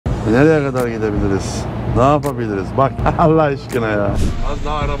Nereye kadar gidebiliriz? Ne yapabiliriz? Bak Allah aşkına ya. Az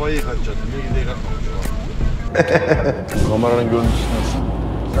daha arabayı yıkatacaktım. Ne gidip yıkatmamışım. Kameranın görüntüsü nasıl?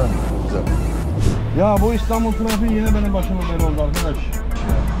 Güzel mi? Güzel. Ya bu İstanbul trafiği yine benim başıma bela oldu arkadaş.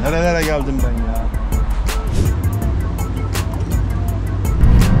 Nerelere geldim ben ya?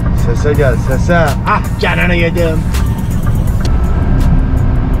 Sese gel, sese. Ah canını yedim.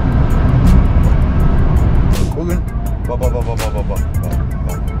 Bugün baba.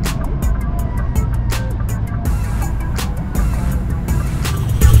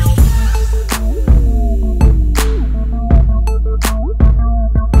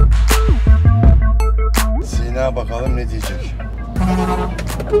 Sina bakalım ne diyecek.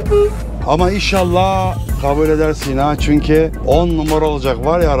 Ama inşallah kabul eder Sina, çünkü 10 numara olacak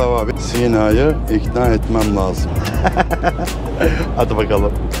var ya araba. Sina'yı ikna etmem lazım. Hadi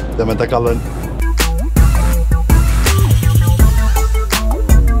bakalım. Demete kalın.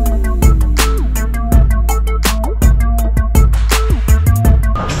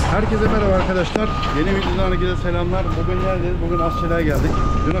 Herkese merhaba arkadaşlar. Yeni videodan herkese selamlar. Bugün neredeyiz? Bugün Asçeler'e geldik.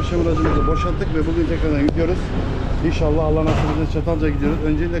 Dün akşam aracımızı boşalttık ve bugün tekrardan gidiyoruz. İnşallah Allah nasip ederse Çatalca'ya gidiyoruz.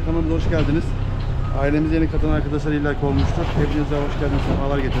 Öncelikle kanalımıza hoş geldiniz. Ailemize yeni katılan arkadaşlar illaki olmuştur. Hepinize hoş geldiniz,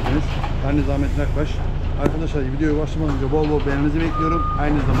 sefalar getirdiniz. Ben de Zahmet Nakbaş. Arkadaşlar videoya başlamadan önce bol bol beğeninizi bekliyorum.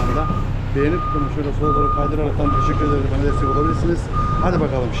 Aynı zamanda beğenip bunu şöyle sola doğru kaydıraraktan teşekkür ederim. Bana destek olabilirsiniz. Hadi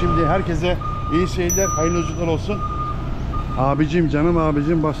bakalım. Şimdi herkese iyi seyirler, hayırlı yolculuklar olsun. Abicim, canım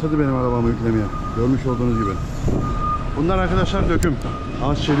abicim başladı benim arabamı yüklemeye. Görmüş olduğunuz gibi. Bunlar arkadaşlar döküm.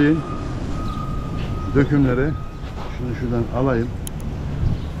 Asçeliğin dökümleri. Şunu şuradan alayım.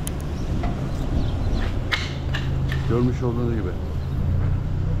 Görmüş olduğunuz gibi.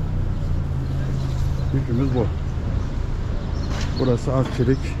 Yükümüz bu. Burası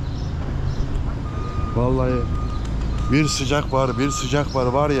Asçelik. Vallahi bir sıcak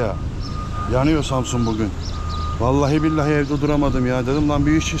var ya. Yanıyor Samsun bugün. Vallahi billahi evde duramadım ya. Dedim lan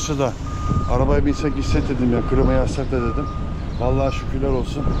bir iş çıksa da arabaya binsek gitsek dedim ya. Klimayı açsak da dedim. Vallahi şükürler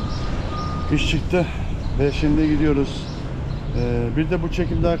olsun. İş çıktı ve şimdi gidiyoruz. Bir de bu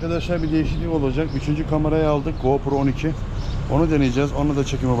çekimde arkadaşlar bir değişiklik olacak. 3. kamerayı aldık. GoPro 12. Onu deneyeceğiz. Onu da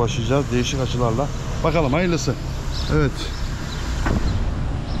çekime başlayacağız. Değişik açılarla. Bakalım hayırlısı. Evet.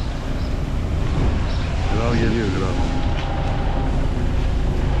 Kral geliyor kral.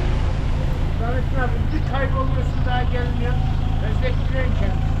 Bir kayboluyorsun daha gelmiyor.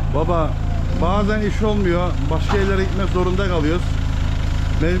 Özlektiriyorken. Baba bazen iş olmuyor. Başka yerlere gitmek zorunda kalıyoruz.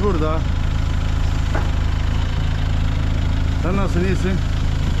 Mecbur da. Sen nasılsın, iyisin?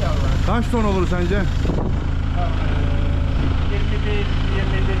 İnşallah. Kaç ton olur sence? 21.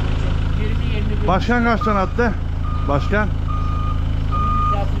 Başkan kaç ton attı? Başkan?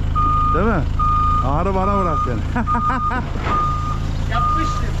 Değil mi? Ağrı bana bırak yani.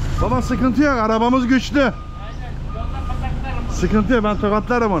 Yapmıştım. Baba sıkıntı yok, arabamız güçlü. Aynen. Yolda pataklarım. Sıkıntı yok, ben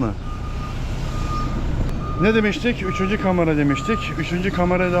tokatlarım onu. Ne demiştik? 3. kamera demiştik. 3.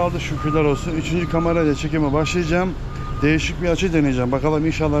 kamerayı da aldı şükürler olsun. 3. kamerayla çekime başlayacağım. Değişik bir açı deneyeceğim. Bakalım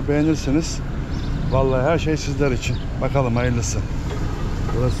inşallah beğenirsiniz. Vallahi her şey sizler için. Bakalım hayırlısı.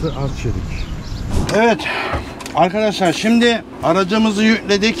 Burası Asçelik. Evet. Arkadaşlar şimdi aracımızı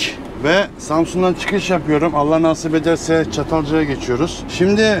yükledik ve Samsun'dan çıkış yapıyorum. Allah nasip ederse Çatalca'ya geçiyoruz.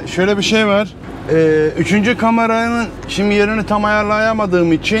 Şimdi şöyle bir şey var. 3. kameranın şimdi yerini tam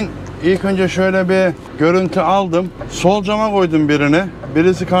ayarlayamadığım için ilk önce şöyle bir görüntü aldım. Sol cama koydum birini.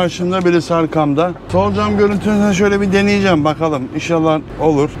 Birisi karşımda, birisi arkamda. Sol cam görüntüsünü şöyle bir deneyeceğim bakalım. İnşallah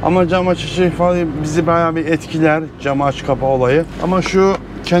olur. Ama cam açışı falan bizi bayağı bir etkiler. Camı aç kapa olayı. Ama şu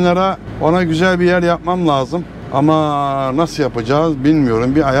kenara ona güzel bir yer yapmam lazım. Ama nasıl yapacağız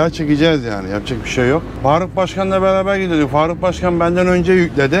bilmiyorum. Bir ayağa çekeceğiz yani. Yapacak bir şey yok. Faruk Başkan'la beraber gidiyorduk. Faruk Başkan benden önce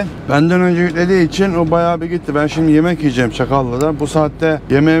yükledi. Benden önce yüklediği için o bayağı bir gitti. Ben şimdi yemek yiyeceğim Çakallı'da. Bu saatte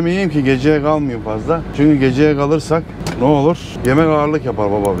yemeğimi yiyeyim ki geceye kalmayayım fazla. Çünkü geceye kalırsak ne olur? Yemek ağırlık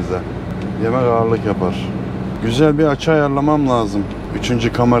yapar baba bize. Yemek ağırlık yapar. Güzel bir açı ayarlamam lazım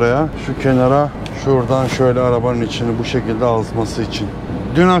 3. kameraya. Şu kenara şuradan şöyle arabanın içini bu şekilde alması için.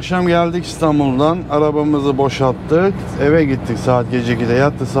 Dün akşam geldik İstanbul'dan, arabamızı boşalttık, eve gittik saat gece 2'de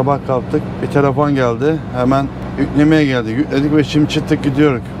yattı, sabah kalktık, bir telefon geldi, hemen yüklemeye geldik, yükledik ve şimdi çıktık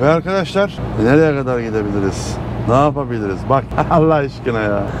gidiyoruz. Ve arkadaşlar nereye kadar gidebiliriz, ne yapabiliriz, bak Allah aşkına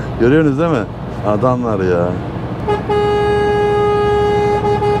ya, görüyorsunuz değil mi, adamlar ya.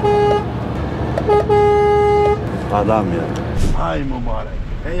 Adam ya. Ay mübarek,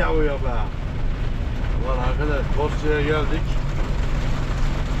 hey yavuya be. Ulan arkadaş Kosya'ya geldik.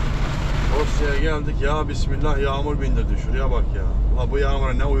 Kosya'ya geldik ya bismillah yağmur bindirdi şuraya bak ya. Ulan bu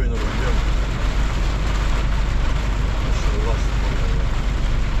yağmura ne uyunur biliyor musun? Maşallah.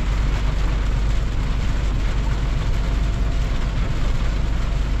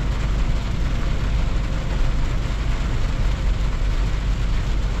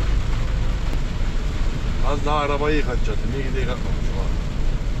 Az daha arabayı yıkatacaktım. İyi ki de yıkatmamışım abi.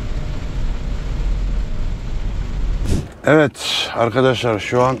 Evet arkadaşlar,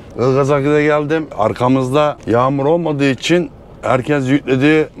 şu an Ilgazakı'da geldim. Arkamızda yağmur olmadığı için herkes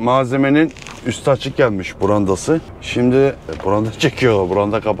yüklediği malzemenin üstü açık gelmiş, brandası. Şimdi branda çekiyorlar,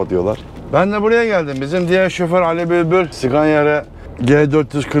 branda kapatıyorlar. Ben de buraya geldim. Bizim diğer şoför Ali Bülbül Scania'ya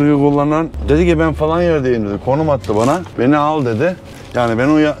G440'ı kullanan dedi ki ben falan yerdeyim dedi. Konum attı bana. Beni al dedi. Yani ben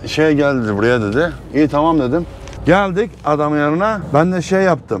o şeye geldi buraya dedi. İyi tamam dedim. Geldik adamın yanına. Ben de şey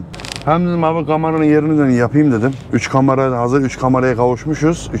yaptım. Hem dedim abi kameranın yerini de yapayım dedim. 3 kamera hazır, 3 kameraya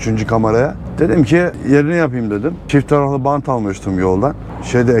kavuşmuşuz. 3. kameraya. Dedim ki yerini yapayım dedim. Çift taraflı bant almıştım yoldan.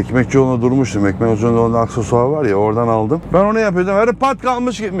 Şeyde ekmekçi yoluna durmuştum. Ekmekçi yolunda aksesuar var ya, oradan aldım. Ben onu yapıyordum. Her pat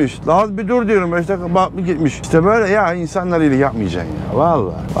kalmış gitmiş. Daha bir dur diyorum, 5 dakika bakmış gitmiş. İşte böyle ya, insanlar ile yapmayacaksın ya.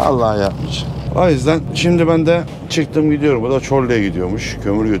 Vallahi yapmayacaksın. O yüzden şimdi ben de çıktım gidiyorum. Bu da Çorlu'ya gidiyormuş.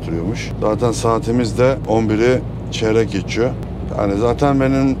 Kömür götürüyormuş. Zaten saatimiz de 11'i çeyrek geçiyor. Yani zaten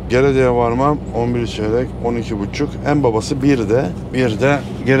benim Gerede'ye varmam 11 çeyrek, 12.30. En babası 1'de. 1'de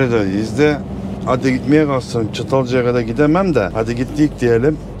Gerede'yiz de. Hadi gitmeye kalsın. Çatalca'ya kadar gidemem de. Hadi gittik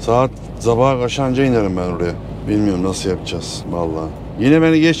diyelim. Saat sabaha kaçanca inerim ben oraya. Bilmiyorum nasıl yapacağız vallahi. Yine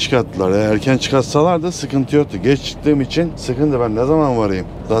beni geç çıkarttılar. Erken çıkartsalardı sıkıntı yoktu. Geç çıktığım için sıkıntı, ben ne zaman varayım?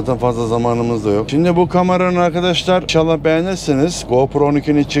 Zaten fazla zamanımız da yok. Şimdi bu kameranın arkadaşlar inşallah beğenirsiniz. GoPro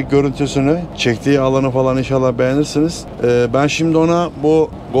 12'nin içi görüntüsünü, çektiği alanı falan inşallah beğenirsiniz. Ben şimdi ona bu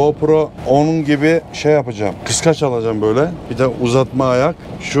GoPro 10 gibi şey yapacağım. Kıskaç alacağım böyle. Bir de uzatma ayak.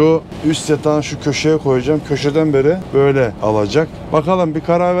 Şu üst yatağın şu köşeye koyacağım. Köşeden beri böyle alacak. Bakalım, bir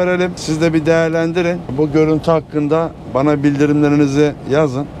karar verelim. Siz de bir değerlendirin. Bu görüntü hakkında bana bildirimlerinizi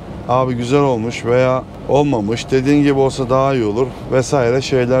yazın. Abi güzel olmuş veya olmamış, dediğin gibi olsa daha iyi olur vesaire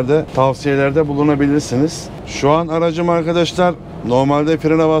şeylerde, tavsiyelerde bulunabilirsiniz. Şu an aracım arkadaşlar normalde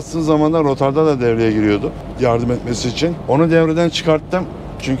frene bastığım zaman da rotarda da devreye giriyordu yardım etmesi için. Onu devreden çıkarttım.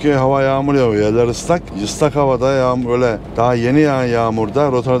 Çünkü hava yağmur yağıyor, yerler ıslak. Islak havada yağmur, böyle daha yeni yağan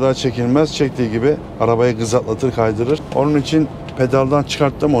yağmurda rotarda çekilmez. Çektiği gibi arabayı gızatlatır, kaydırır. Onun için pedaldan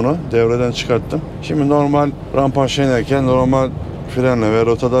çıkarttım onu, devreden çıkarttım. Şimdi normal rampa aşağı inerken normal frenle ve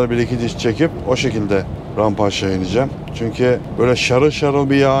rotadan bir iki diş çekip o şekilde rampa aşağı ineceğim. Çünkü böyle şarıl şarıl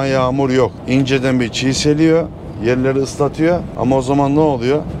bir yağan yağmur yok. İnceden bir çiğseliyor, yerleri ıslatıyor ama o zaman ne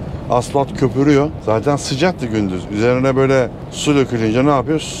oluyor? Asfalt köpürüyor. Zaten sıcaktı gündüz. Üzerine böyle su dökülünce ne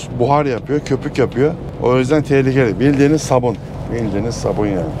yapıyor? Buhar yapıyor, köpük yapıyor. O yüzden tehlikeli. Bildiğiniz sabun. Bildiğiniz sabun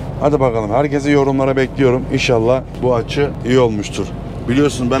yani. Hadi bakalım. Herkese yorumlara bekliyorum. İnşallah bu açı iyi olmuştur.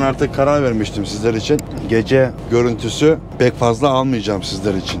 Biliyorsun ben artık karar vermiştim sizler için. Gece görüntüsü pek fazla almayacağım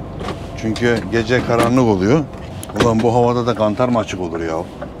sizler için. Çünkü gece karanlık oluyor. Ulan bu havada da kantar mı açık olur ya?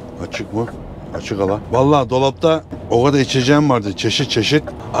 Açık mı? Açık ala. Vallahi dolapta o kadar içeceğim vardı, çeşit çeşit.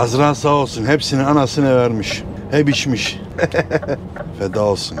 Azra sağ olsun hepsini anasına vermiş. Hep içmiş. Feda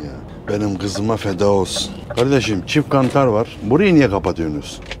olsun ya. Benim kızıma feda olsun. Kardeşim çift kantar var. Burayı niye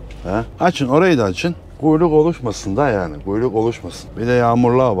kapatıyorsunuz? Ha? Açın, orayı da açın. Kuyruk oluşmasın da yani. Kuyruk oluşmasın. Bir de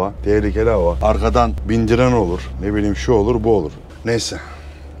yağmurlu hava, tehlikeli hava. Arkadan bindiren olur. Ne bileyim şu olur, bu olur. Neyse.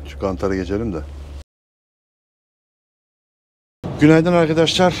 Şu kantarı geçelim de. Günaydın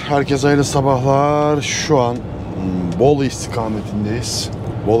arkadaşlar. Herkese hayırlı sabahlar. Şu an Bolu istikametindeyiz.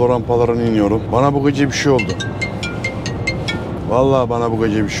 Bolu rampalarına iniyorum. Bana bu gece bir şey oldu. Vallahi bana bu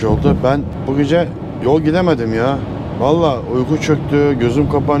gece bir şey oldu. Ben bu gece yol gidemedim ya. Vallahi uyku çöktü. Gözüm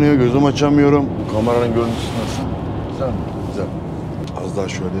kapanıyor. Gözüm açamıyorum. Bu kameranın görüntüsü nasıl? Güzel mi? Güzel. Az daha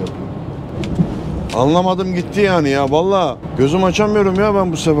şöyle yapayım. Anlamadım gitti yani ya. Vallahi gözüm açamıyorum ya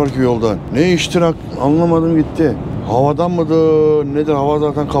ben bu seferki yoldan. Ne iştirak anlamadım gitti. Havadan mıdır nedir? Hava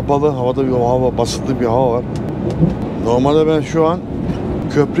zaten kapalı. Havada bir hava, basıklı bir hava var. Normalde ben şu an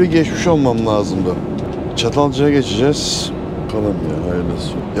köprüyü geçmiş olmam lazımdı. Çatalca'ya geçeceğiz. Bakalım ya,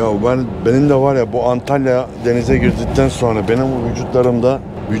 hayırlısı. Ya benim de var ya, bu Antalya denize girdikten sonra benim bu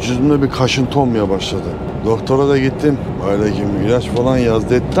vücudumda bir kaşıntı olmaya başladı. Doktora da gittim. Öyle gibi ilaç falan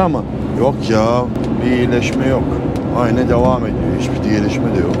yazdı etti ama yok ya, bir iyileşme yok. Aynı devam ediyor. Hiçbir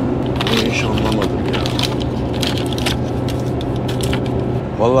iyileşme de yok. Hiç anlamadım ya.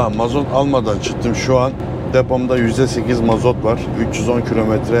 Vallahi mazot almadan çıktım şu an. Depomda %8 mazot var. 310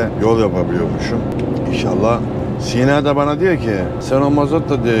 kilometre yol yapabiliyormuşum. İnşallah. Sina da bana diyor ki sen o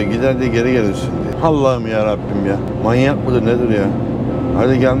mazotla diyor gider diye geri gelirsin diyor. Allah'ım ya Rabbim ya. Manyak mıdır nedir ya?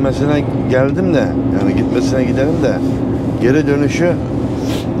 Hadi gelmesine geldim de yani gitmesine gidelim de geri dönüşü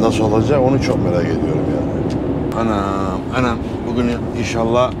nasıl olacak onu çok merak ediyorum yani. Anam bugün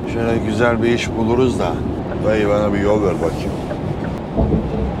inşallah şöyle güzel bir iş buluruz da dayı bana bir yol ver bakayım.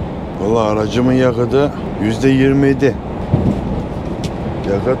 Vallahi aracımın yakıtı %27.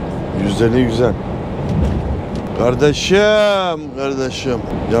 Yakıt %50 güzel. Kardeşim.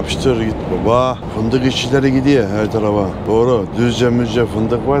 Yapıştır git baba. Fındık işçileri gidiyor her tarafa. Doğru. Düzce müzce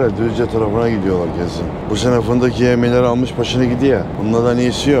fındık var ya, Düzce tarafına gidiyorlar kesin. Bu sene fındık yemeğleri almış başını gidiyor. Bunlardan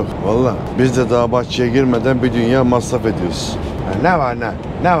iyisi yok. Valla. Biz de daha bahçeye girmeden bir dünya masraf ediyoruz. Ne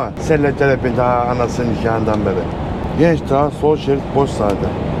var? Selle telepin daha anasının nikahından beri. Genç daha sol şerit boş zaten.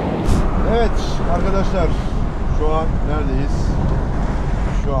 Evet arkadaşlar. Şu an neredeyiz?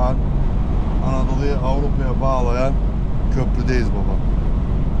 Şu an Anadolu'yu Avrupa'ya bağlayan köprüdeyiz baba.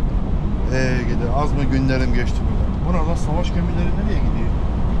 Gidi. Az mı günlerim geçti burada. Burada savaş gemileri nereye gidiyor?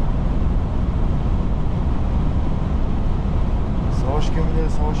 Savaş gemileri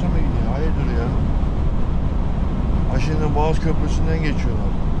savaşa mı gidiyor? Hayırdır ya? Şimdi Boğaz Köprüsü'nden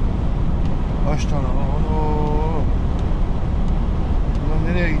geçiyorlar. Kaç tane lan?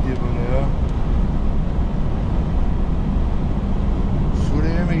 Bunlar nereye gidiyor böyle ya?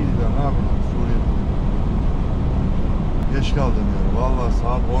 Suriye'ye mi gidiyorlar? Ne yapıyorlar? Suriye'de. Geç kaldım ya. Vallahi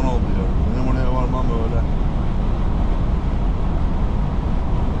saat 10 oldu ya. Benim oraya varmam öyle.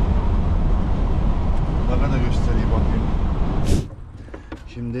 Bana da göstereyim bakayım.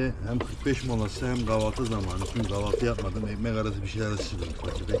 Şimdi hem 45 molası hem kahvaltı zamanı. Çünkü kahvaltı yapmadım. Ekmek arası bir şeyler ısırdım.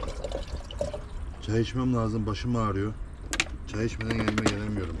 Çay içmem lazım. Başım ağrıyor. Çay içmeden kendime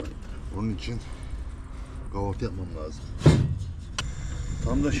gelemiyorum ben. Onun için kahvaltı yapmam lazım.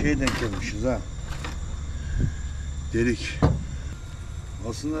 Tam da şeye denk gelmişiz ha. Delik.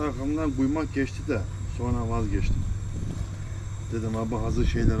 Aslında rakamdan kuymak geçti de sonra vazgeçtim. Dedim abi hazır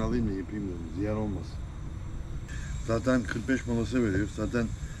şeyler alayım da yapayım dedim. Ziyan olmasın. Zaten 45 molası veriyor. Zaten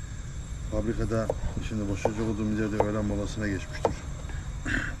fabrikada şimdi boşalacak olduğumuz yerde öğlen molasına geçmiştir.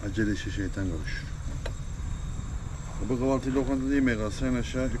 Acele işi şeytan görüşür. Bu kahvaltı lokantada yemeği kalsa en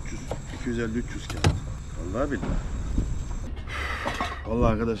aşağı 250-300 kağıt. Vallahi billahi.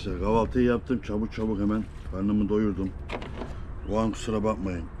 Vallahi arkadaşlar kahvaltıyı yaptım çabuk hemen karnımı doyurdum. O an kusura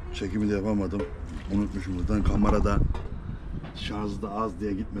bakmayın. Çekimi de yapamadım. Unutmuşum buradan kamerada şarjı da az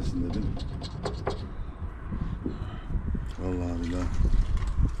diye gitmesin dedim. Vallahi billahi.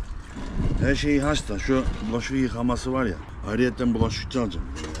 Her şeyi hasta. Şu bulaşık yıkaması var ya. Ayrıyetten bulaşıkçı alacağım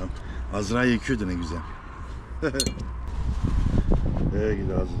ya. Azra yıkıyordu ne güzel.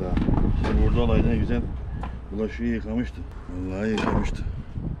 Gidi Azra. Şimdi burada olaydı ne güzel. Bulaşığı yıkamıştı. Vallahi yıkamıştı.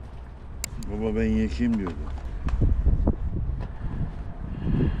 Baba ben yıkayayım diyordu.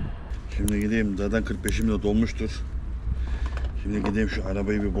 Şimdi gideyim. Zaten 45'im de dolmuştur. Şimdi gideyim şu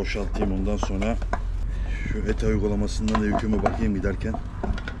arabayı bir boşaltayım. Ondan sonra şu ETA uygulamasından da yükümü bakayım giderken.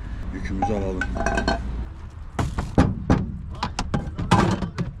 Yükümüzü alalım.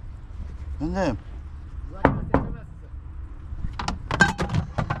 Annem.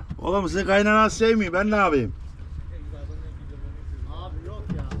 Oğlum sizi kaynanan sevmiyor. Ben ne yapayım? Abi yok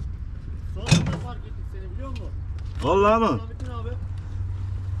ya. Sonra fark ettik seni biliyor musun? Vallahi mı? Abi.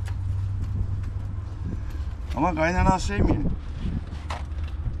 Ama kaynanan sevmiyor.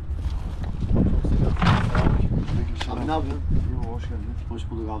 Abi ne yapıyorsun? İyi, hoş geldin. Hoş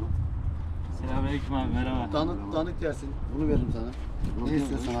bulduk abi. Selamünaleyküm abi, merhaba. Tanık dersin. Bunu veririm sana. Ne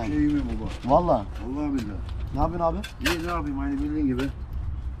istiyorsun Hiçbir abi? şey yemiyorum baba. Valla. Vallahi billahi. Ne yapıyorsun abi? İyi ne yapayım aynı bildiğin gibi.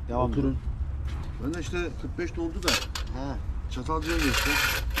 Devam Oturun. Ben de işte 45 doldu da He. Çatalca'ya geçtim.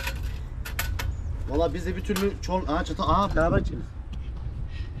 Valla biz de bir türlü çatal. Aha beraber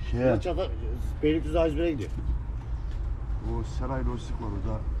çıkıyoruz. Çatal Beylikdüzü A101'e gidiyor. O saray lojistik var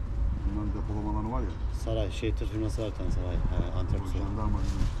orada. Bunların depolama alanı var ya. Saray tır firması var bir tane saray. Antep O saray. jandarmanın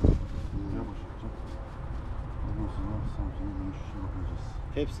işte. Buraya başlayacak. Ondan sonra Samsun'a dönüşüşe bakacağız.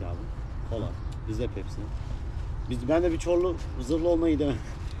 Pepsi abi. Kola. Bizde Pepsi. Ben de bir Çorlu zırhlı olmayı demem.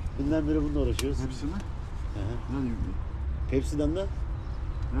 Dünden beri bununla uğraşıyoruz. Hepsi mi? Hı hı. Nerede yüklü? Pepsi'den de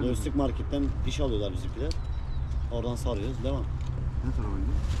Nerede? lojistik marketten diş alıyorlar bizimkiler. Oradan sarıyoruz. Devam. Ne tarafa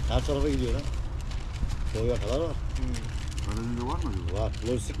gidiyor? Her tarafa gidiyor ha. Doğuya kadar var. Karadeniz'de var mı acaba? Var.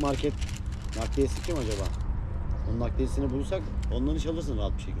 Lojistik market nakliyesi kim acaba? Onun nakliyesini bulursak ondan iş alırsın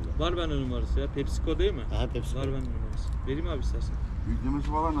rahat bir şekilde. Var bende numarası ya. PepsiCo değil mi? Aha Pepsi. Var bende numarası. Vereyim abi istersen. Yüklemesi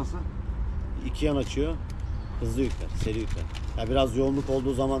falan nasıl? İki yan açıyor. Hızlı yükler, seri yükler. Ya biraz yoğunluk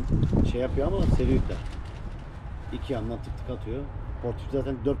olduğu zaman şey yapıyor ama seri yükler. İki yandan tık tık atıyor. Portif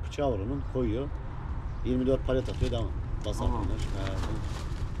zaten 4 bıçağı var onun. Koyuyor. 24 palet atıyor devam. Basar Tamam. bunlar.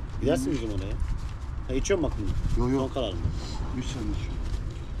 Gidersin bir gün oraya. Ha içiyor musun bak bunu? Yok. Son kararım. 3 sene içiyor.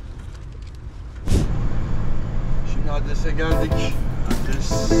 Şimdi adrese geldik.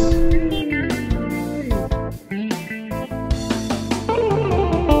 Adres.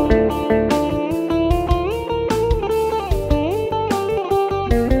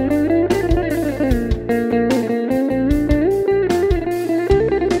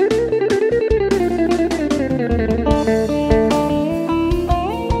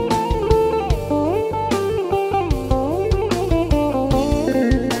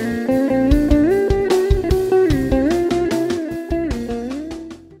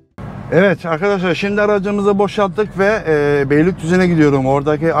 Evet arkadaşlar, şimdi aracımızı boşalttık ve Beylikdüzü'ne gidiyorum.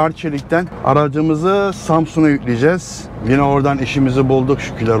 Oradaki Arçelik'ten aracımızı Samsun'a yükleyeceğiz. Yine oradan işimizi bulduk,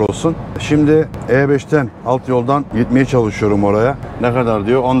 şükürler olsun. Şimdi E5'ten, alt yoldan gitmeye çalışıyorum oraya. Ne kadar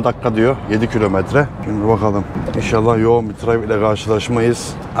diyor? 10 dakika diyor. 7 kilometre. Şimdi bakalım. İnşallah yoğun bir trafikle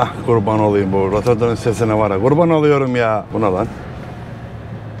karşılaşmayız. Ah kurban olayım bu Rotterdam'ın sesine var ya. Kurban oluyorum ya. Bu ne lan?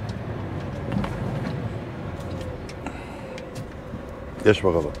 Geç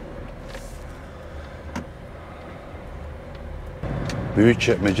bakalım.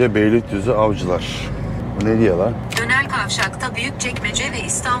 Büyükçekmece, Beylikdüzü, Avcılar. Bu ne diyor lan? Dönel kavşakta Büyükçekmece ve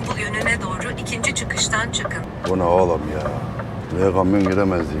İstanbul yönüne doğru ikinci çıkıştan çıkın. Bu ne oğlum ya? Buraya kamyon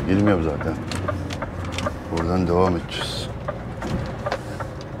giremez diye. Girmiyorum zaten. Buradan devam edeceğiz.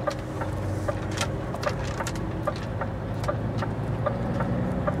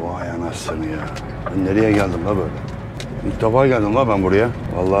 Vay anasını ya. Ben nereye geldim la böyle? İlk defa geldim la ben buraya.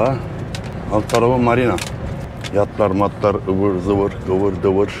 Vallahi alt tarafı marina. Yatlar matlar ıvır zıvır kıvır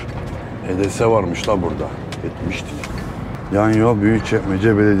dıvır. EDS varmış la burada. Etmiştik. Yan yol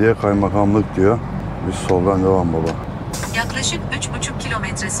Büyükçekmece Belediye Kaymakamlık diyor. Biz soldan devam baba. Yaklaşık 3,5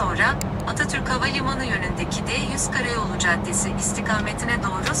 kilometre sonra Atatürk Havalimanı yönündeki D100 Karayolu Caddesi istikametine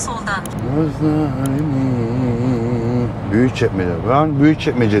doğru soldan. Büyükçekmece. Ben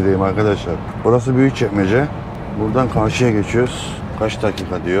Büyükçekmece'deyim arkadaşlar. Burası Büyükçekmece. Buradan karşıya geçiyoruz. Kaç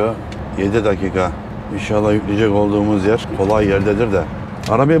dakika diyor? 7 dakika. İnşallah yükleyecek olduğumuz yer kolay yerdedir de.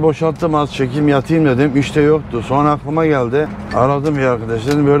 Arabayı boşalttım, az çekeyim yatayım dedim. İşte yoktu. Sonra aklıma geldi. Aradım bir arkadaş.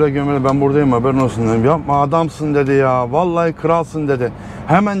 Dedim böyle gömülü ben buradayım haberin olsun dedim. Yapma adamsın dedi ya. Vallahi kralsın dedi.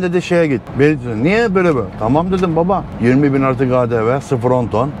 Hemen dedi şeye git. Beni niye böyle böyle? Tamam dedim baba. 20.000 artı KDV 0-10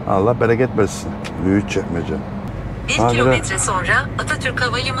 ton. Allah bereket versin. Büyükçekmece. 1 kilometre sonra Atatürk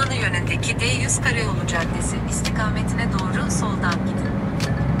Havalimanı yönündeki D100 Karayolu Caddesi istikametine doğru soldan gidin.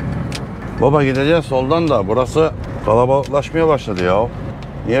 Baba gideceğiz soldan da burası kalabalıklaşmaya başladı ya.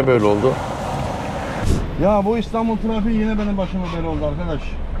 Niye böyle oldu? Ya bu İstanbul trafiği yine benim başıma böyle oldu arkadaş.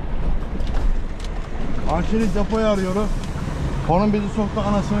 Arçelik depoyu arıyorum. Onun bizi soktu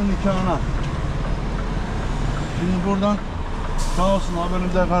anasının nikahına. Şimdi buradan sağ olsun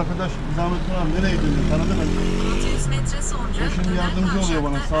haberimizde arkadaş Nizamettin abi nereye gidiyorsun? Tanıdın mı? 600 metre sonra Şimdi yardımcı oluyor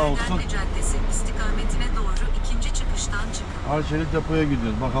bana sağ olsun. Erdemli Caddesi istikametine doğru ikinci çıkıştan çıkın. Arçelik depoya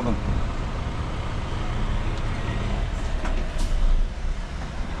gidiyoruz bakalım.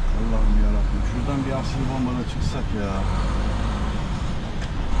 Allah'ım yarabbim şuradan bir asil bombada çıksak ya.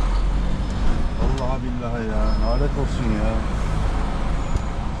 Vallahi billahi ya. Lanet olsun ya.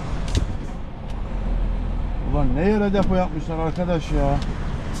 Ulan ne yere depo yapmışlar arkadaş ya.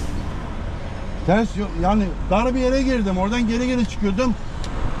 Ters yani dar bir yere girdim. Oradan geri çıkıyordum.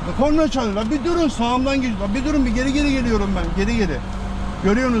 Korna çalıyorlar. Bir durun sağımdan gidiyorlar. Bir durun bir geri geliyorum ben. Geri.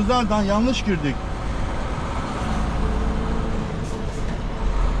 Görüyorsunuz daha yanlış girdik.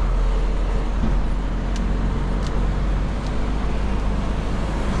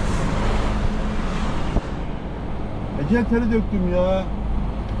 Ecel teri döktüm ya.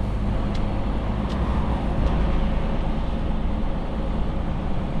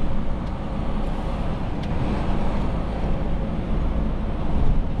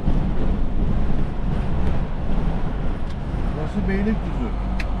 Burası Beylikdüzü.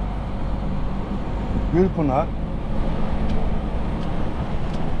 Gülpınar.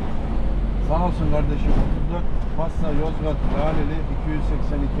 Sağ olsun kardeşim. 34 Pasta Yozgat Laleli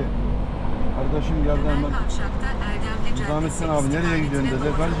 282. Kardeşim geldi hemen. Nizamettin abi nereye gidiyorsun dedi.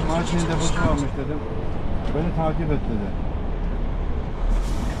 Kardeşim Arçelik'in deposu varmış dedim. Beni takip et dedi.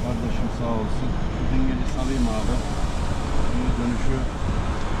 Kardeşim sağ olsun. Şu dingeci salayım abi. Şimdi dönüşü.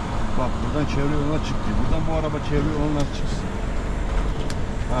 Bak buradan çevre yoluna çıktı. Buradan bu araba çevre yoluna çıksın.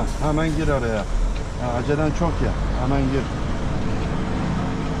 Ha, hemen gir araya. Ha, acelen çok ya. Hemen gir.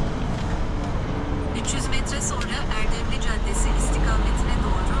 300 metre sonra Erdemli Caddesi istikametine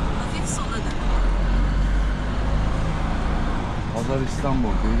doğru hafif sola dönün. Pazar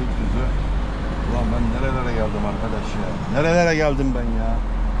İstanbul, Beylikdüzü. Ulan ben nerelere geldim arkadaş ya. Nerelere geldim ben ya.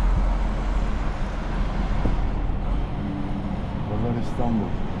 Pazar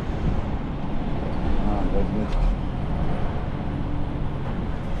İstanbul. Ha, evet.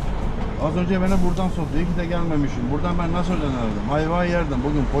 Az önce beni buradan soktu. İyi ki de gelmemişim. Buradan ben nasıl dönerdim? Hayvan yerdim.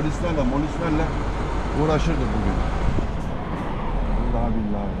 Bugün polislerle uğraşırdık bugün. Allah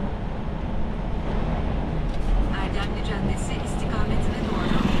billahi. Erdemli Caddesi istikametine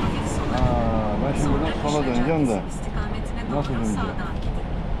doğru hafif sola Ha, dönün. ben şimdi buradan sola döneceğim de. İstikametine doğru Nasıl döneceğim? sağdan gidin.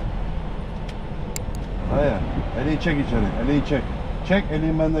 Hayır. Eli çek içeri. Eli çek. Çek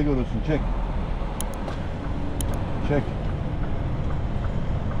elini ben de görürsün. Çek. Çek.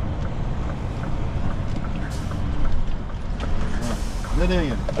 Nereye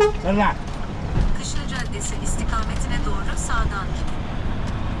gel? Nereden? Kışla Caddesi istikametine doğru sağdan gidin.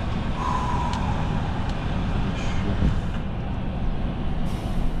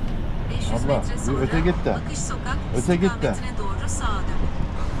 500 Abla, metre sonra öte git de. Bakış Sokak Öte git de. istikametine doğru sağa dönün.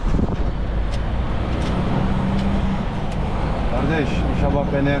 Kardeş inşallah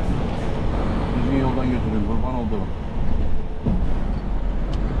beni düzgün yoldan götürün. Kurban olduğum.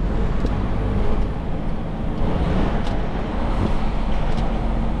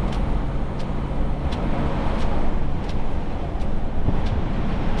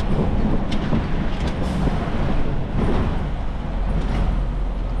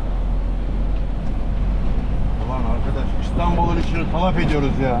 Ulan arkadaş İstanbul'un içini talaf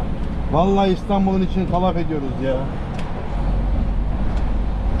ediyoruz ya. Vallahi İstanbul'un içini talaf ediyoruz ya.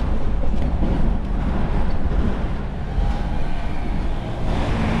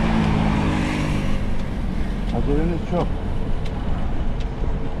 Aceleniz çok.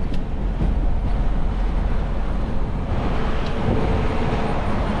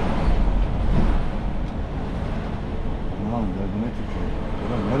 Ulan derdine tükürüyor.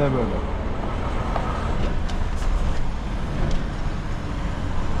 Ulan nere böyle?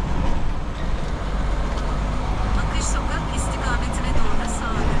 Bakış Sokak istikametine doğru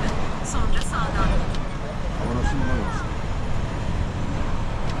sağa dönün. Sonra sağdan gidin. Orası mı orası?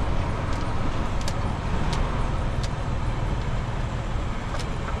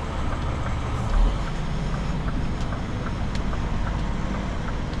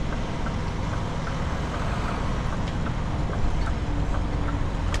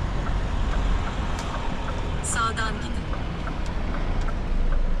 Sağdan gidin.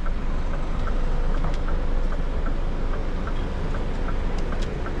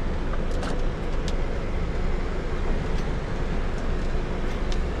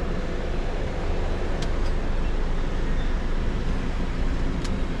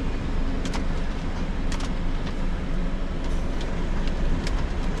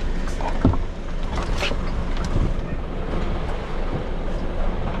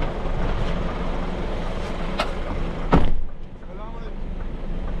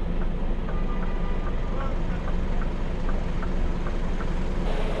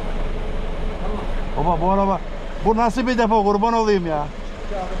 Baba bu araba, bu nasıl bir depo kurban olayım ya?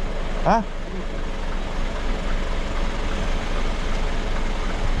 Ha?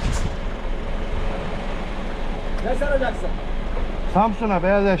 Ne saracaksın? Samsun'a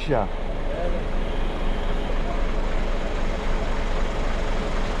beyaz eşya.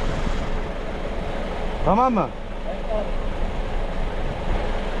 Tamam mı?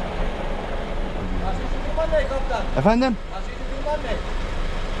 Taşıyıcı firman ne kaptan? Efendim? Taşıyıcı firman ne?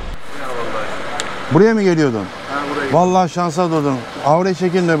 Buraya mı geliyordun? Vallahi şansa durdun. Avre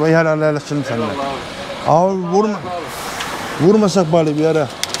çekin de helalleşelim seninle. Av vurma. Vurmasak bari bir ara.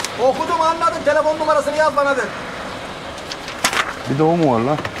 Okudum anladım. Telefon numarasını yaz bana de. Bir de o mu var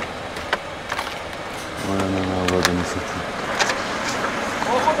lan? Vay anana avradını satayım.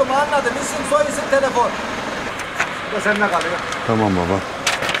 Okudum anladım. İsim soy isim telefon. Bu da seninle kalıyor. Tamam baba.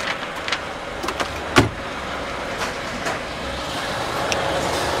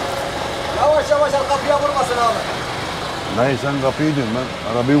 Yavaş yavaş al kapıya vurmasın abi. Dayı sen kapıyı diyorsun,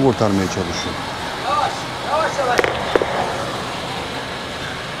 ben arabayı kurtarmaya çalışıyorum. Yavaş yavaş yavaş.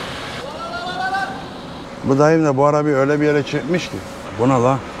 Bu dayım da bu arabayı öyle bir yere çekmiş ki. Bu ne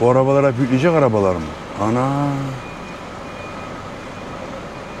la? Bu arabalar hep yükleyecek arabalar mı? Ana.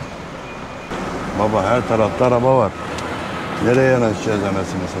 Baba her tarafta araba var. Nereye yanaşacağız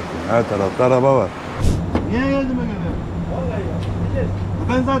anasını satayım? Her tarafta araba var. Niye geldim öyle? Vallahi ya. Gideceğiz.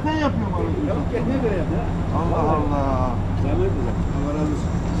 Ben zaten yapıyorum arabayı. Çabuk gel. Niye böyle yap ya? Allah Allah. Zahmet mi? Allah razı olsun.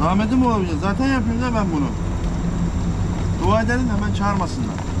 Zahmeti mi olabilir? Zaten yapıyorum da ben bunu. Dua edelim de hemen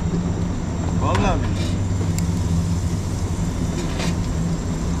çağırmasınlar. Vallahi billahi.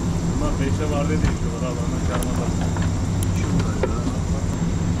 Bunlar 5'te vardı değişiyorlar abi, ondan çarmada.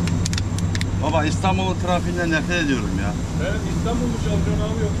 Baba İstanbul'un trafiğinden nefret ediyorum ya. Ben İstanbul'da çalışıyorsun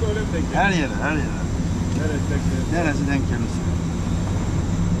abi, yoksa öyle mi denk geliyor? Her yere, her yere. Neresi denk geliyor? Neresi denk gelirse.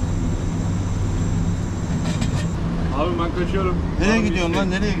 Abi ben kaçıyorum. Nereye Abi gidiyorsun lan?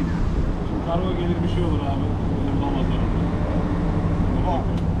 Nereye gidiyorsun? Şimdi kargo gelir bir şey olur abi. Benim bulamazlar.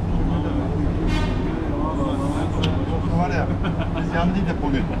 Var ya, biz yandıydık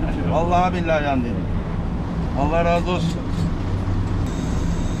bugün. Vallahi billahi yandıydık. Allah razı olsun.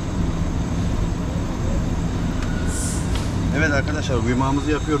 Evet arkadaşlar,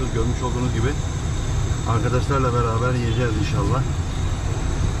 kıymamızı yapıyoruz görmüş olduğunuz gibi. Arkadaşlarla beraber yiyeceğiz inşallah.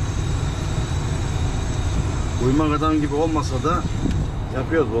 Uyumak adam gibi olmasa da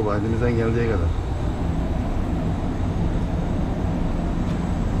yapıyoruz baba, elimizden geldiği kadar.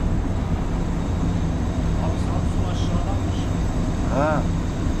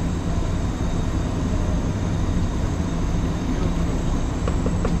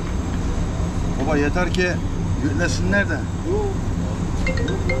 yeter ki yüklesinler de. Ya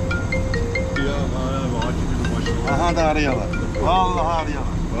abi hakikaten başına. Aha da arıyorlar. Vallahi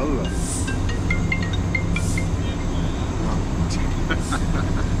arıyorlar. Valla.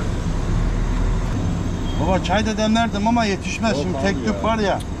 Baba çay da demlerdim ama yetişmez. Yok Şimdi abi tek tüp ya. var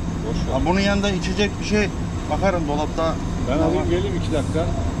ya. Boş ver. Ha, bunun yanında içecek bir şey bakarım dolapta. Ben alayım geleyim 2 dakika.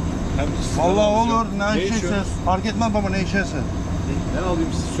 Hem sigara Vallahi alacağım. olur. Ne içersen içiyorsun? fark etmez baba, ne içersen. Ne alayım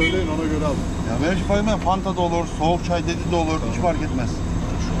siz söyleyin ona göre al. Ya benim hiç fark etmez. Fanta da olur, soğuk çay dedi de olur. Hiç fark etmez.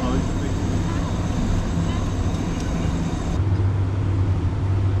 Şu alayım.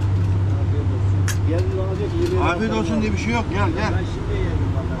 Afiyet olsun diye bir şey yok. Gel gel. Ben şimdi yedim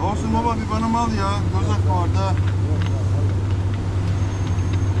valla. Olsun baba, bir bana mal ya. Göz hakkı orada.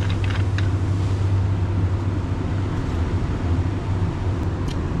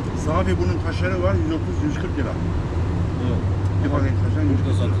 Safi bunun kaşarı var 130-140 lira. Evet. Bir paket kaşar 140 Burada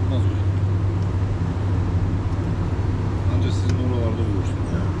lira. satılmaz o. Anca sizin oralarda bulursun.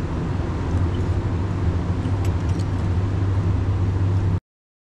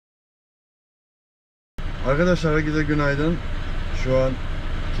 Arkadaşlar herkese günaydın. Şu an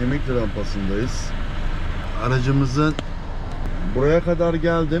Kemik rampasındayız. Aracımızın buraya kadar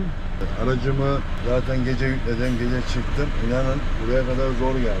geldim. Aracımı zaten gece yükledim, gece çıktım. İnanın buraya kadar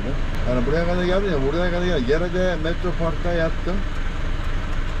zor geldim. Yani buraya kadar geldim ya, buraya kadar geldim. Yerde Metro Park'ta yattım.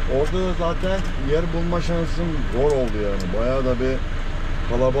 Orada da zaten yer bulma şansım zor oldu yani. Bayağı da bir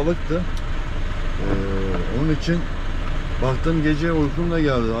kalabalıktı. Onun için baktım gece uykum da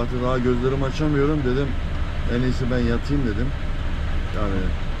geldi. Artık daha gözlerimi açamıyorum dedim. En iyisi ben yatayım dedim. Yani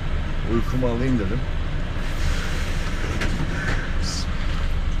uykumu alayım dedim.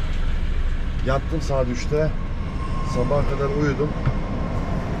 Yattım saat 3'te. Sabaha kadar uyudum.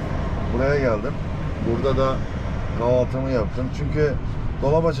 Buraya geldim. Burada da kahvaltımı yaptım. Çünkü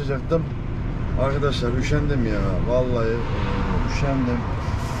dolap açacaktım. Arkadaşlar üşendim ya. Vallahi üşendim.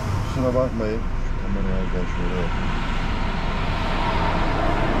 Kusura bakmayın. Hemen gel şöyle yapayım.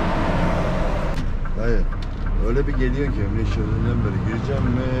 Dayı, öyle bir geliyor ki emniyet şeridinden beri gireceğim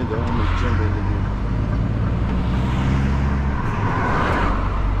mi, devam edeceğim belli değil.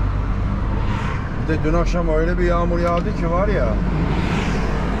 Bir de dün akşam öyle bir yağmur yağdı ki var ya.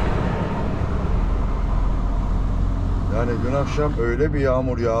 Yani dün akşam öyle bir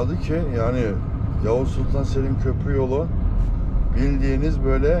yağmur yağdı ki yani Yavuz Sultan Selim Köprü yolu bildiğiniz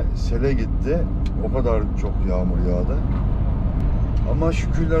böyle sele gitti. O kadar çok yağmur yağdı. Ama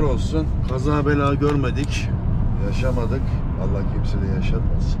şükürler olsun kaza bela görmedik, yaşamadık. Allah kimse de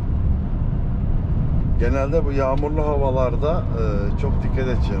yaşatmasın. Genelde bu yağmurlu havalarda çok dikkat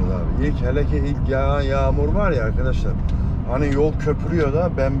edeceğiz abi. Hele ki ilk yağan yağmur var ya arkadaşlar. Hani yol köpürüyor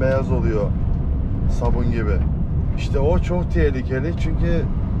da bembeyaz oluyor sabun gibi. İşte o çok tehlikeli çünkü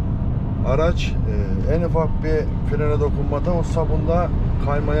araç en ufak bir frene dokunmadan o sabunda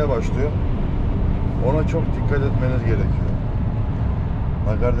kaymaya başlıyor. Ona çok dikkat etmeniz gerekiyor.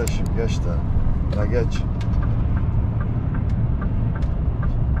 Ha kardeşim geç de. Ha geç.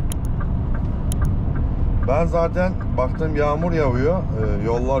 Ben zaten baktım yağmur yağıyor.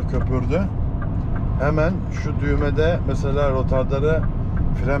 Yollar köpürdü. Hemen şu düğmede mesela rotarları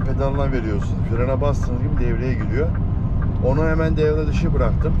fren pedalına veriyorsun. Frene bastığınız gibi devreye giriyor. Onu hemen devre dışı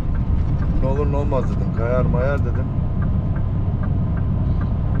bıraktım. Ne olur ne olmaz dedim. Kayar mayar dedim.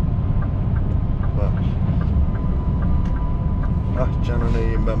 Bak. Ah canını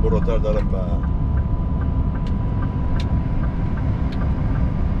yiyeyim ben bu rotardarım be.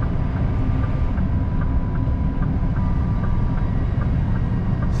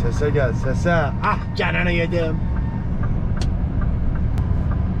 Sese gel sese. Ah canını yedim.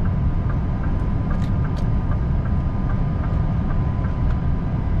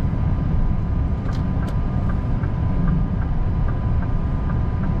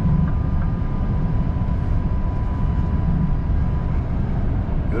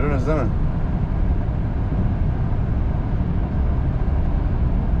 Görüyorsunuz değil mi?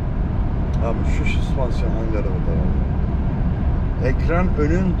 Abi şu süspansiyon hangi arabada var? Ekran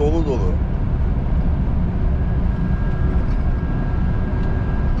önün dolu dolu.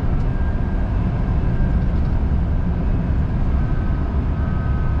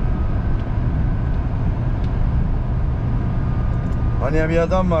 Hani bir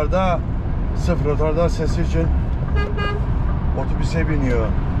adam var da sırf rotardan sesi için otobüse biniyor.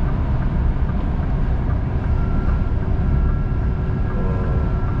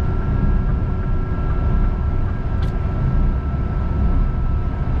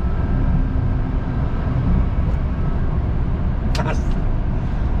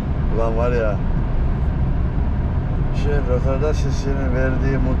 Ulan var ya. Rotarda sesinin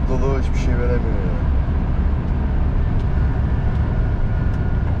verdiği mutluluğu hiçbir şey veremiyor.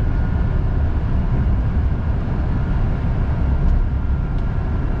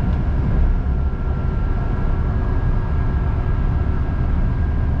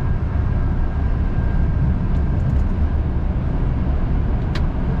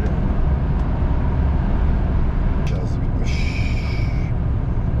 Şarjı bitmiş.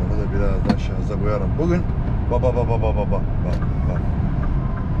 Onu da birazdan şarja koyarım. Bugün baba. Bak.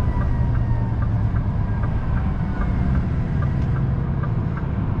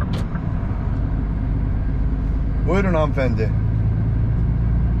 Buyurun hanımefendi.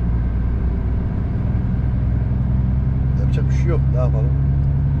 Yapacak bir şey yok. Ne yapalım?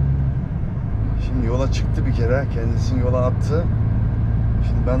 Şimdi yola çıktı bir kere. Kendisini yola attı.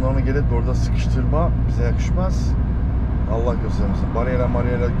 Şimdi ben de onu gelip orada sıkıştırma bize yakışmaz. Allah göstermesin.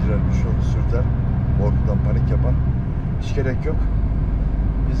 Bariyere girer. Bir şey olur, sürter. Korkudan panik yapar. Hiç gerek yok.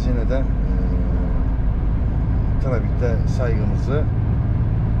 Biz yine de trafikte saygımızı,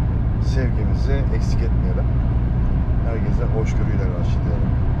 sevgimizi eksik etmeyelim. Herkese hoşgörüyle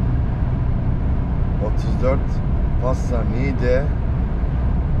karşılayalım. 34 Pasta Niğde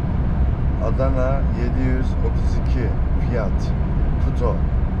Adana 732 Fiyat Tuto.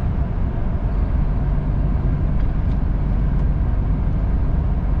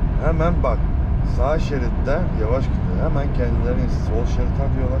 Hemen bak, sağ şeritte yavaş gidiyor. Hemen kendilerini sol şerit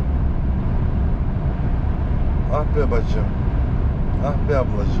alıyorlar. Ah be bacım, ah be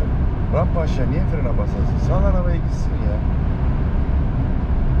ablacım. Rampa aşağı niye frene basarsın? Sağ arabaya gitsin ya.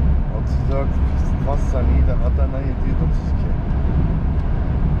 34 Pasta Niğde Adana 732.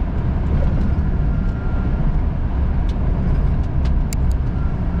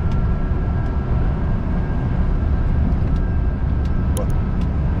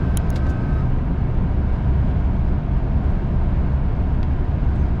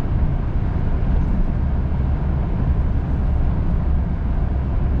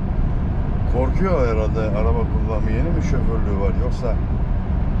 Korkuyor herhalde araba kullanmaya. Yeni mi şoförlüğü var yoksa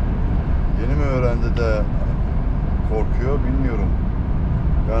yeni mi öğrendi de korkuyor bilmiyorum.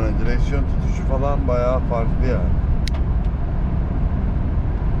 Yani direksiyon tutuşu falan bayağı farklı yani.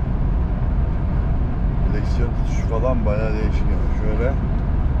 Direksiyon tutuşu falan bayağı değişik yani. Şöyle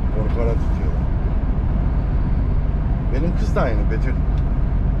korkarak tutuyorlar. Benim kız da aynı Betül.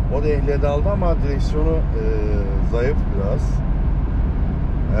 O da ehliyet aldı ama direksiyonu zayıf biraz.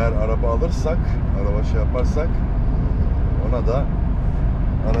 Eğer araba alırsak, araba şey yaparsak ona da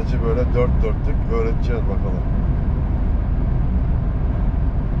aracı böyle dört dörtlük öğreteceğiz bakalım.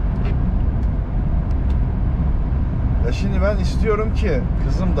 Ya şimdi ben istiyorum ki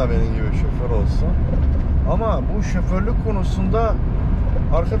kızım da benim gibi şoför olsun. Ama bu şoförlük konusunda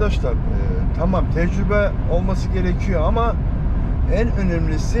arkadaşlar tamam tecrübe olması gerekiyor ama en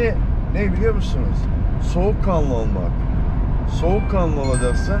önemlisi ne biliyor musunuz? Soğukkanlı olmak. Soğukkanlı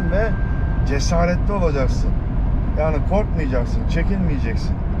olacaksın ve cesaretli olacaksın. Yani korkmayacaksın,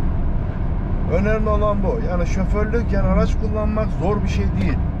 çekinmeyeceksin. Önemli olan bu. Yani şoförlük, yani araç kullanmak zor bir şey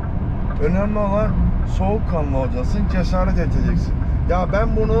değil. Önemli olan soğukkanlı olacaksın, cesaret edeceksin. Ya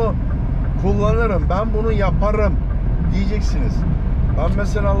ben bunu kullanırım, ben bunu yaparım diyeceksiniz. Ben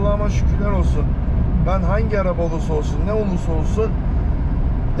mesela Allah'ıma şükürler olsun. Ben hangi araba olursa olsun, ne olursa olsun,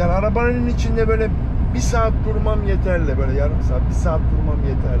 yani arabanın içinde böyle bir saat durmam yeterli. Böyle yarım saat, bir saat durmam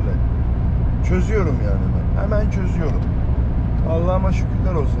yeterli. Çözüyorum yani ben. Hemen çözüyorum. Allah'ıma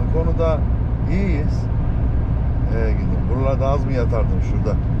şükürler olsun. Konuda iyiyiz. Gidin. Buralarda az mı yatardım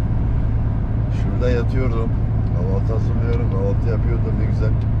şurada? Şurada yatıyordum. Kahvaltı hazırlıyorum. Kahvaltı yapıyordum. Ne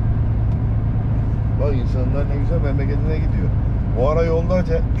güzel. Bak insanlar ne güzel memleketine gidiyor. Bu ara yolda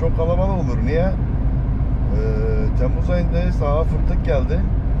çok kalabalık olur. Niye? Temmuz ayındayız. Daha fırtık geldi.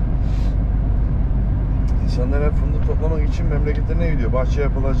 İnsanlar hep fındık toplamak için memleketlerine gidiyor. Bahçe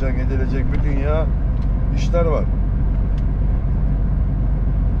yapılacak, edilecek bir dünya işler var.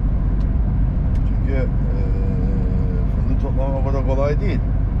 Çünkü fındık toplamak o kadar kolay değil.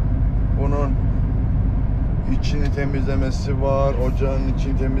 Bunun içini temizlemesi var, ocağın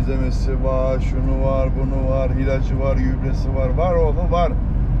içini temizlemesi var, şunu var, bunu var, ilacı var, gübresi var. Var oğlum var.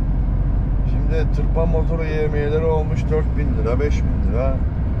 Şimdi tırpan motoru yemeyeleri olmuş 4.000 lira, 5.000 lira.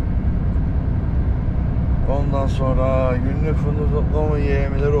 Ondan sonra günlük fındık toplama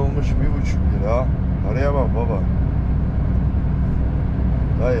yemeleri olmuş 1,5 lira. Paraya bak baba.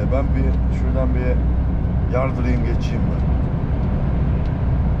 Dayı ben bir şuradan bir yardırayım geçeyim ben.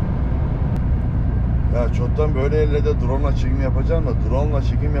 Ya çoktan böyle elle de drone'la çekim yapacağım da drone'la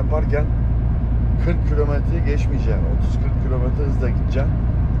çekim yaparken 40 kilometreyi geçmeyeceğim. 30-40 kilometre hızla gideceğim.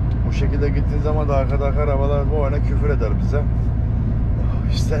 Bu şekilde gittiğin zaman da arkadaki arabalar bu oyuna küfür eder bize.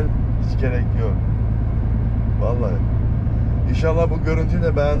 İşte hiç gerek yok. Vallahi. İnşallah bu görüntüyü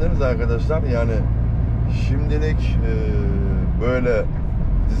de beğendiniz arkadaşlar. Yani şimdilik böyle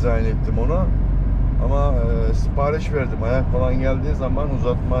dizayn ettim onu. Ama sipariş verdim. Ayak falan geldiği zaman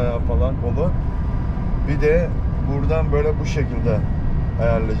uzatma ayağı falan kolu. Bir de buradan böyle bu şekilde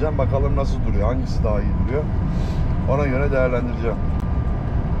ayarlayacağım. Bakalım nasıl duruyor. Hangisi daha iyi duruyor. Ona göre değerlendireceğim.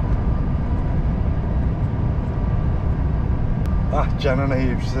 Ah canına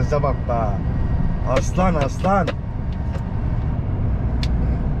iyi bir sese bak be. Aslan aslan.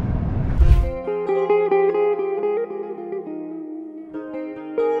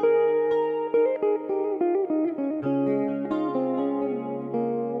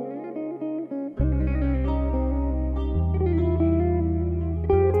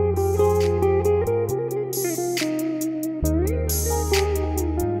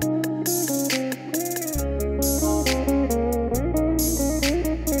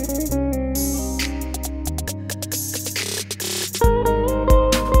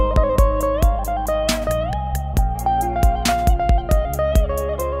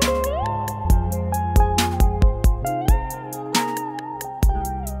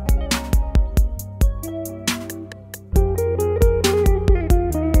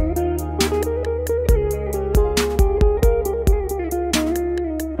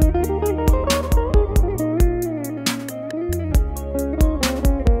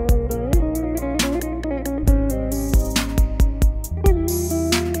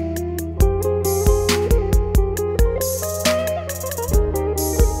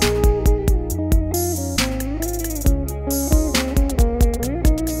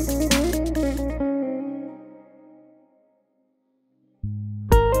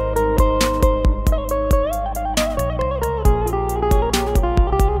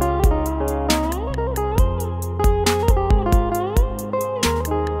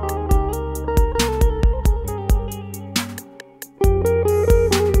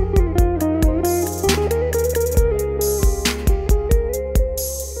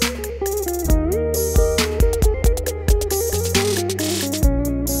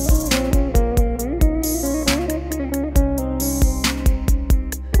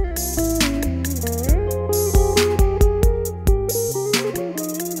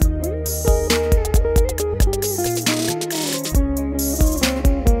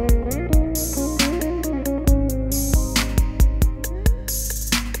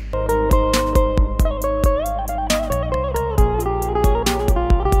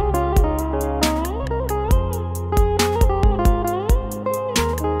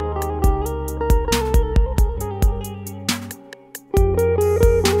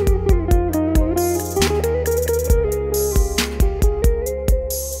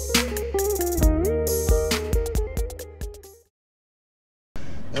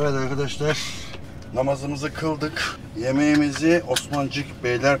 Evet arkadaşlar, namazımızı kıldık. Yemeğimizi Osmancık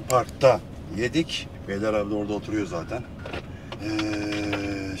Beyler Park'ta yedik. Beyler abi de orada oturuyor zaten.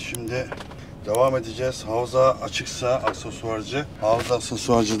 Şimdi devam edeceğiz. Havza açıksa aksesuarcı. Havza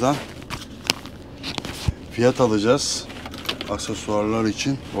aksesuarcıdan fiyat alacağız. Aksesuarlar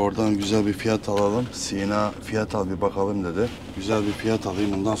için. Oradan güzel bir fiyat alalım. Sina fiyat al bir bakalım dedi. Güzel bir fiyat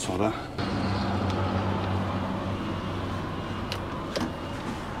alayım bundan sonra.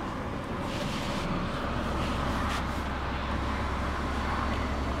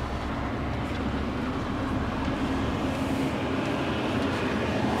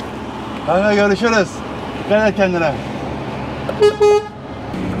 Kanka görüşürüz. Dikkat et kendine.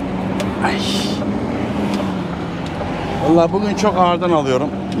 Ay. Vallahi bugün çok ağırdan alıyorum.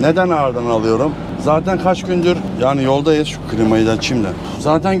 Neden ağırdan alıyorum? Zaten kaç gündür yani yoldayız. Şu klimayı da açayım da.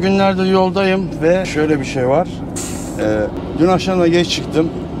 Zaten günlerdir yoldayım ve şöyle bir şey var. Dün akşam da geç çıktım.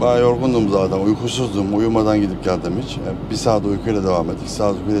 Bayağı yorgundum zaten. Uykusuzdum. Uyumadan gidip geldim hiç. Bir saat uykuyla devam et. 2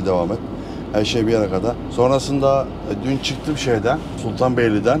 saat uykuyla devam et. Her şey bir yere kadar. Sonrasında dün çıktım şeyden,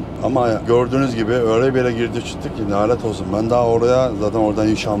 Sultanbeyli'den. Ama gördüğünüz gibi öyle bir yere girdi çıktık ki lanet olsun. Ben daha oraya zaten oradan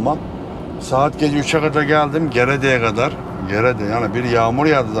iş almam. Saat gece 3'e kadar geldim. Gerede'ye kadar. Gerede yani bir yağmur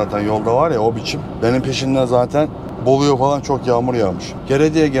yağdı zaten yolda var ya o biçim. Benim peşinden zaten Bolu'ya falan çok yağmur yağmış.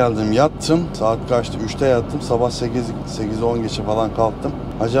 Gerede'ye geldim yattım. Saat kaçtı? 3'te yattım. Sabah 8'e 10 geçe falan kalktım.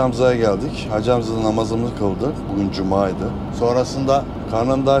 Hacı Hamza'ya geldik. Hacı Hamza'da namazımızı kıldık. Bugün Cuma'ydı. Sonrasında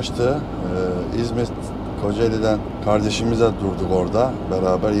karnım da açtı. İzmir Kocaeli'den kardeşimizle durduk orada.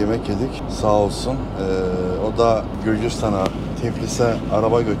 Beraber yemek yedik. Sağ olsun. O da Gürcistan'a, Tiflis'e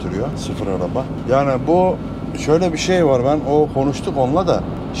araba götürüyor. Sıfır araba. Yani bu şöyle bir şey var. Ben konuştuk onunla da.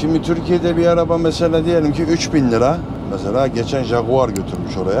 Şimdi Türkiye'de bir araba mesela diyelim ki 3.000 lira. Mesela geçen Jaguar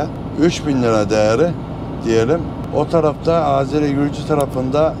götürmüş oraya. 3000 lira değeri diyelim. O tarafta Azeri Gürcü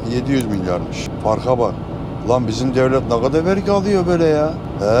tarafında 700 milyarmış. Farka bak. Lan bizim devlet ne kadar vergi alıyor böyle ya?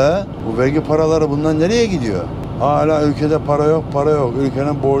 He? Bu vergi paraları bundan nereye gidiyor? Hala ülkede para yok, para yok.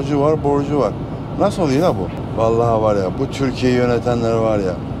 Ülkenin borcu var, borcu var. Nasıl oluyor la bu? Vallahi var ya, bu Türkiye'yi yönetenler var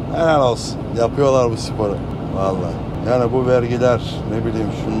ya. Helal olsun. Yapıyorlar bu sporu. Vallahi. Yani bu vergiler, ne bileyim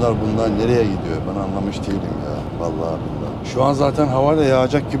şunlar bundan nereye gidiyor? Ben anlamış değilim ya. Vallahi billahi. Şu an zaten hava da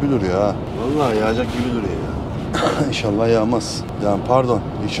yağacak gibi duruyor ha. Vallahi yağacak gibi duruyor ya. İnşallah yağmaz. Yani pardon,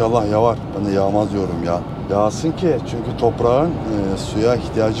 inşallah yağar. Ben de yağmaz diyorum ya. Yağsın ki çünkü toprağın suya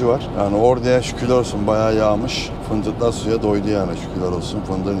ihtiyacı var. Yani orada şükürler olsun bayağı yağmış. Fındıklar suya doydu yani şükürler olsun.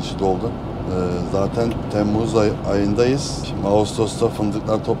 Fındığın içi doldu. Zaten Temmuz ayındayız. Şimdi Ağustos'ta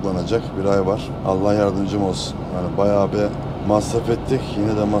fındıklar toplanacak. Bir ay var. Allah yardımcım olsun. Yani bayağı bir masraf ettik.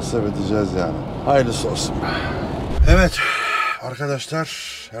 Yine de masraf edeceğiz yani. Hayırlısı olsun. Evet arkadaşlar,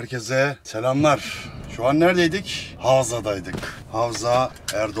 herkese selamlar. Şu an neredeydik? Havza'daydık. Havza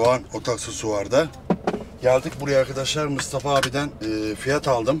Erdoğan Aksesuar'da. Geldik buraya arkadaşlar. Mustafa abiden fiyat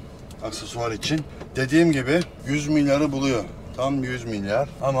aldım aksesuar için. Dediğim gibi 100 milyarı buluyor. Tam 100 milyar.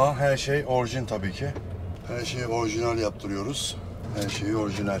 Ama her şey orijin tabii ki. Her şeyi orijinal yaptırıyoruz. Her şeyi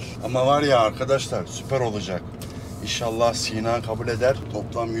orijinal. Ama var ya arkadaşlar, süper olacak. İnşallah Sina kabul eder.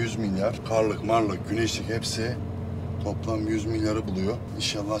 Toplam 100 milyar. Karlık, marlık, güneşlik hepsi toplam 100 milyarı buluyor.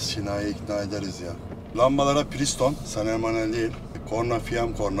 İnşallah Sina'yı ikna ederiz ya. Lambalara Priston, Sanemanel değil. Korna,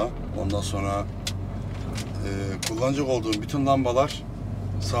 fiyam korna. Ondan sonra kullanacak olduğum bütün lambalar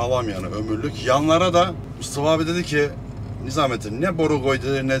sağlam yani, ömürlük. Yanlara da Mustafa abi dedi ki, Nizamettin ne boru koy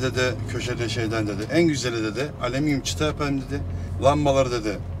dedi, ne dedi köşede şeyden dedi. En güzeli dedi alüminyum çıta yapalım dedi. Lambaları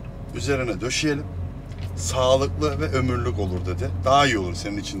dedi üzerine döşeyelim. Sağlıklı ve ömürlük olur dedi. Daha iyi olur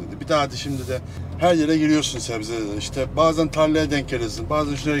senin için dedi. Bir daha hadi şimdi de her yere giriyorsun sebze dedi. İşte bazen tarlaya denk gelirsin,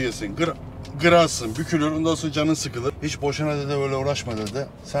 bazen şuraya gelirsin. Kırarsın, bükülür, ondan sonra canın sıkılır. Hiç boşuna dedi öyle uğraşma dedi.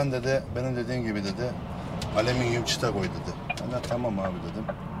 Sen dedi benim dediğim gibi dedi alüminyum çıta koy dedi. Ben de tamam abi dedim.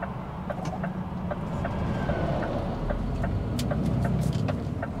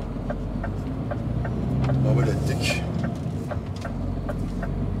 Kabul ettik.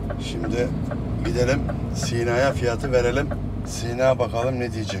 Şimdi gidelim Sina'ya fiyatı verelim. Sina bakalım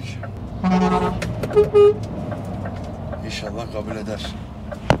ne diyecek. İnşallah kabul eder.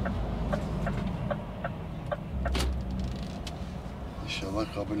 İnşallah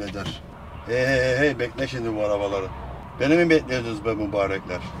kabul eder. Hey bekle şimdi bu arabaları. Beni mi bekliyordunuz be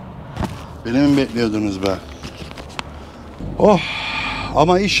mübarekler? Beni mi bekliyordunuz be? Oh!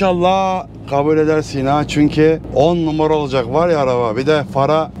 Ama inşallah kabul eder Sina, çünkü 10 numara olacak var ya araba. Bir de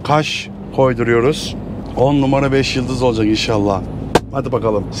fara kaş koyduruyoruz. 10 numara 5 yıldız olacak inşallah. Hadi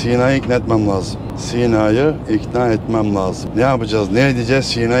bakalım. Sina'yı ikna etmem lazım. Sina'yı ikna etmem lazım. Ne yapacağız? Ne edeceğiz?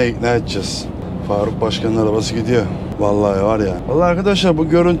 Sina'yı ikna edeceğiz. Faruk Başkan'ın arabası gidiyor. Vallahi var ya. Vallahi arkadaşlar bu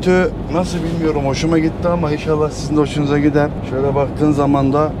görüntü nasıl bilmiyorum, hoşuma gitti ama inşallah sizin de hoşunuza gider. Şöyle baktığın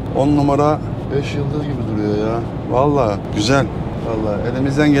zaman da 10 numara 5 yıldız gibi duruyor ya. Vallahi güzel. Vallahi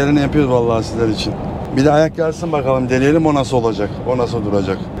elimizden geleni yapıyoruz vallahi sizler için. Bir de ayak gelsin bakalım, deneyelim o nasıl olacak, o nasıl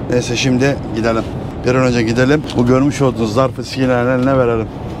duracak. Neyse şimdi gidelim. Bir an önce gidelim. Bu görmüş olduğunuz zarfı Sina'nın eline verelim.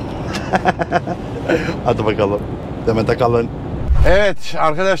 Hadi bakalım. Demete kalın. Evet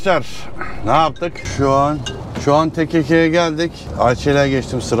arkadaşlar, ne yaptık? Şu an TKK'ye geldik. Ayça'ya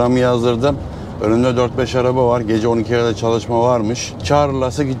geçtim, sıramı yazdırdım. Önümde 4-5 araba var. Gece 12'ye kadar çalışma varmış.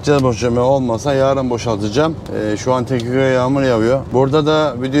 Çağırırlarsa gideceğiz boşaltmaya, olmasa yarın boşaltacağım. Şu an TKK'ya yağmur yağıyor. Burada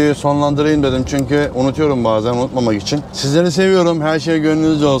da videoyu sonlandırayım dedim çünkü unutuyorum bazen, unutmamak için. Sizleri seviyorum. Her şey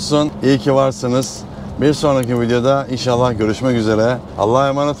gönlünüzce olsun. İyi ki varsınız. Bir sonraki videoda inşallah görüşmek üzere. Allah'a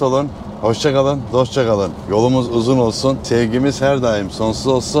emanet olun. Hoşça kalın, dostça kalın. Yolumuz uzun olsun. Sevgimiz her daim sonsuz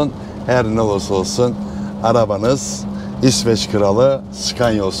olsun. Her ne olursa olsun. Arabanız İsveç Kralı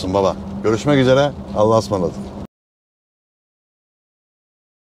Scania olsun baba. Görüşmek üzere. Allah'a ısmarladık.